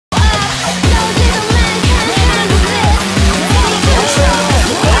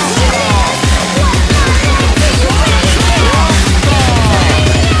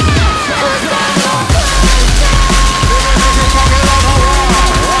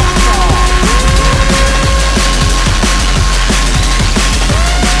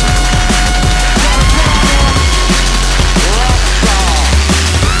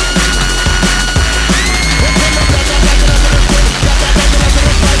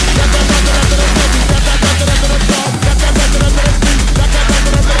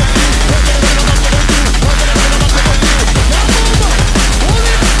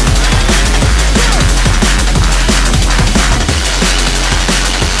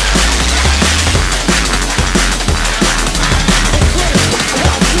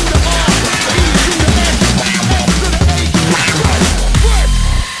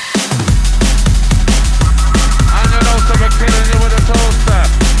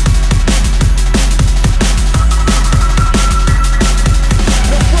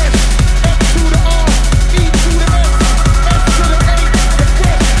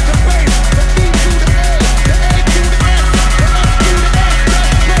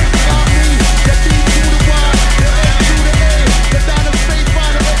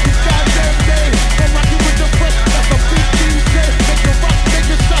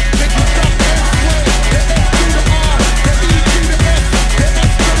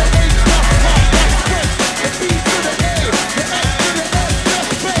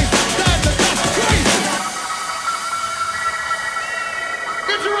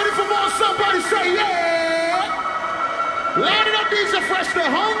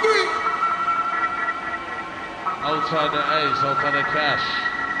hungry. Outside the Ace, outside the Cash,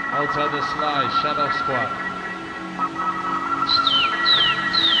 outside the Sly, Shadow Squad.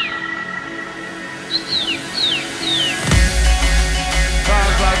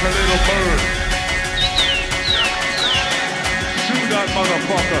 Sounds like a little bird. Shoot that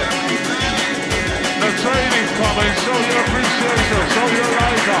motherfucker. The training's coming, show your appreciation, show your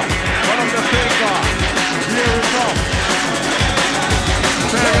lighter. One of the finger. Here it comes.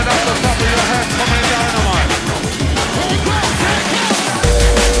 Tearing up the top of your head, coming dynamite.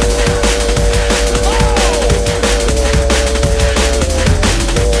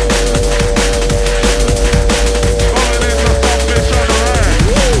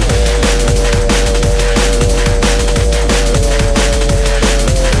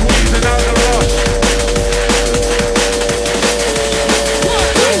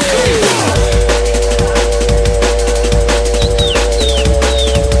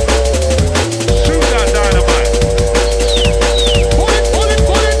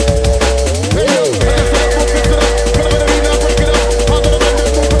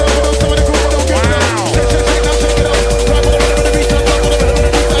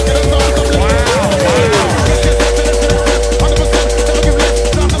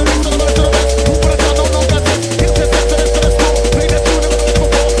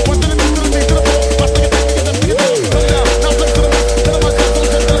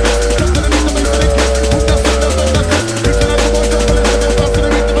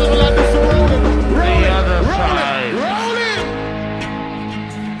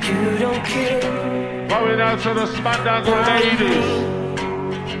 To the SmackDown ladies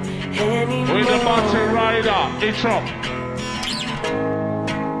with the Monty Rider, it's up.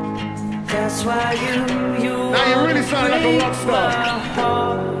 That's why you now you really sound like a rock star.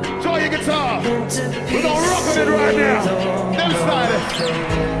 Show your guitar. We're gonna rock on it right now. Them side.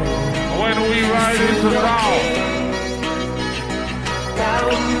 When we ride into town,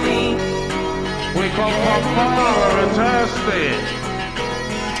 we come from far and thirsty.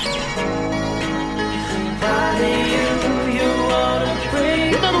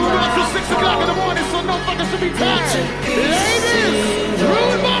 Remember, we're out till 6 o'clock in the morning, so no fucker should be tired. Ladies,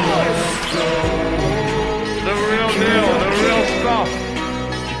 rude boys. The real deal, the real stuff.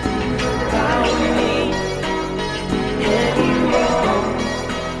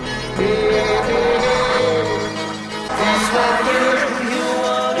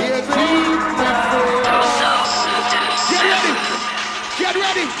 Get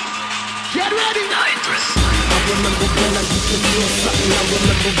ready. Get ready. I remember when I used to feel something. I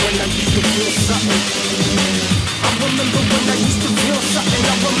remember when I used to feel something. I remember when I used to feel something.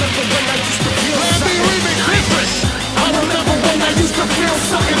 I remember when I used to feel something. I remember when I used to feel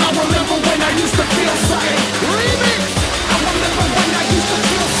something. I remember when I used to feel something. Remix. I remember when I used to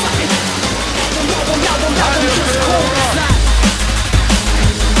feel something. Now I'm just cold inside.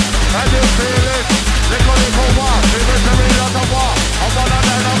 Can you feel it? They call it for what? They were telling us a war. I want a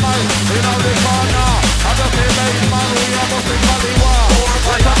dynamite in all the corner. I'm the female man, we are most in Hollywood.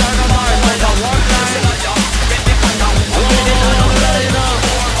 Like a dynamite, like a one line.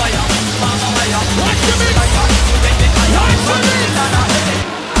 Watch the mix. Watch the mix.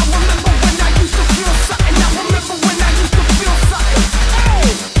 I remember when I used to feel something. I remember when I used to feel something. Hey!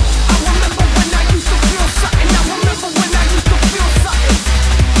 I remember when I used to feel something. I remember when I used to feel something.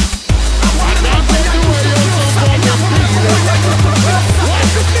 I remember when I used to feel something. I remember when I used to feel something. Watch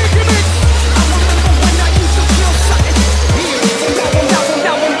the sneaky mix. I remember when I used to feel something.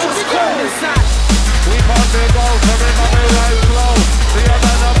 Now I'm just cold inside. We found the goal, so we got the right flow. The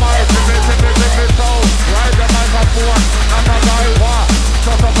other dynamite, tippy toe. Ride the microphone, I'm a guy what?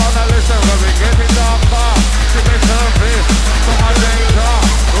 Shut up on the listen, when we get in the car. Tippy surface, so much danger.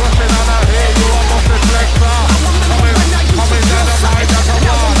 Rushing on the hill, you almost a flexor. Coming dynamite, that's a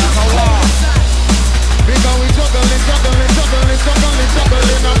war, that's a war. Because we juggling.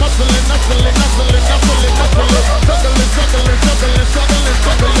 I'm hustling. Rocking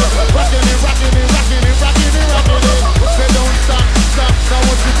it. Say don't stop. Now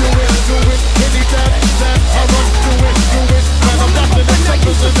what you do it. Anytime, I run through it. Man, I'm rocking it,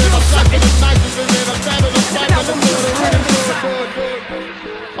 suckers in it. I'm slapping it, nice in it. I'm standing, I'm fighting, I'm doing it.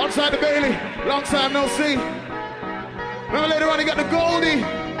 Outside the Bailey, long time no see. Remember later on, he got the Goldie.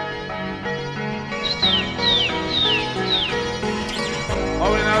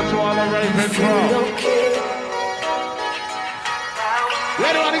 Going out to all the Raven Crow.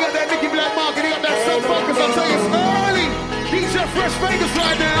 Later on, he got that Nicky Black Market, he got that Sun Focus. I'll tell you, it's early. DJ Fresh Vegas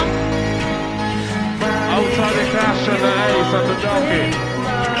right now. Outside the Cash and the Ace and the Donkey.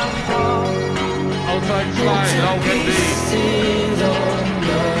 Outside Slide, Open D.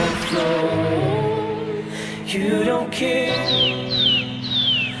 You don't care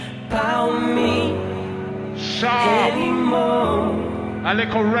about me Sharp. anymore. A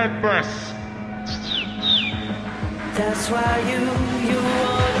little red breast. That's why you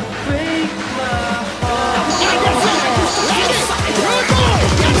wanna break my heart.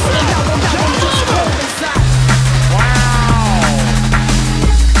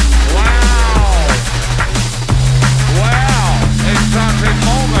 Wow, exciting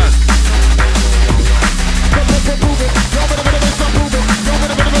moment.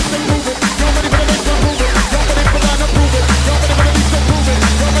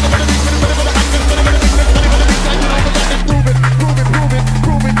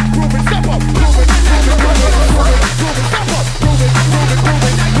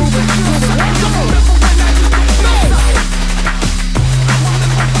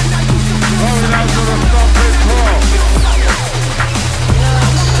 Going out to the stopping floor.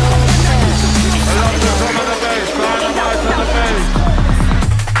 I love the drum and the bass, dynamite and the bass.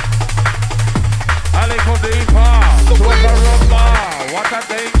 Ali Kudipa, Super Rumba, what a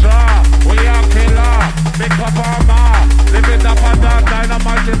danger. We are killer, big performer. Living up and down,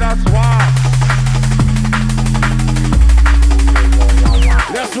 dynamite in that swamp.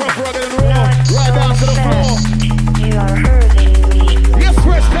 That's rough, rugged and raw. Right down to the floor. You are hurting me. Yes,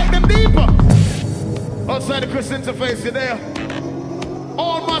 Fresh, take them deeper. Outside the Chris Interface, you're there.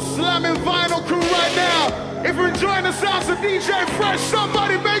 All my slamming vinyl crew right now. If you're enjoying the sounds of DJ Fresh,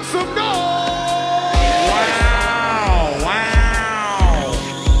 somebody make some noise. Wow, wow.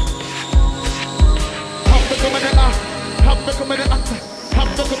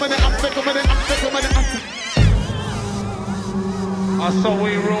 So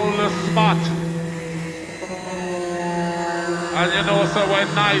we rule the spot. And you know, so when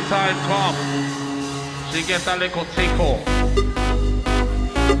night time comes, she gets a little tickle.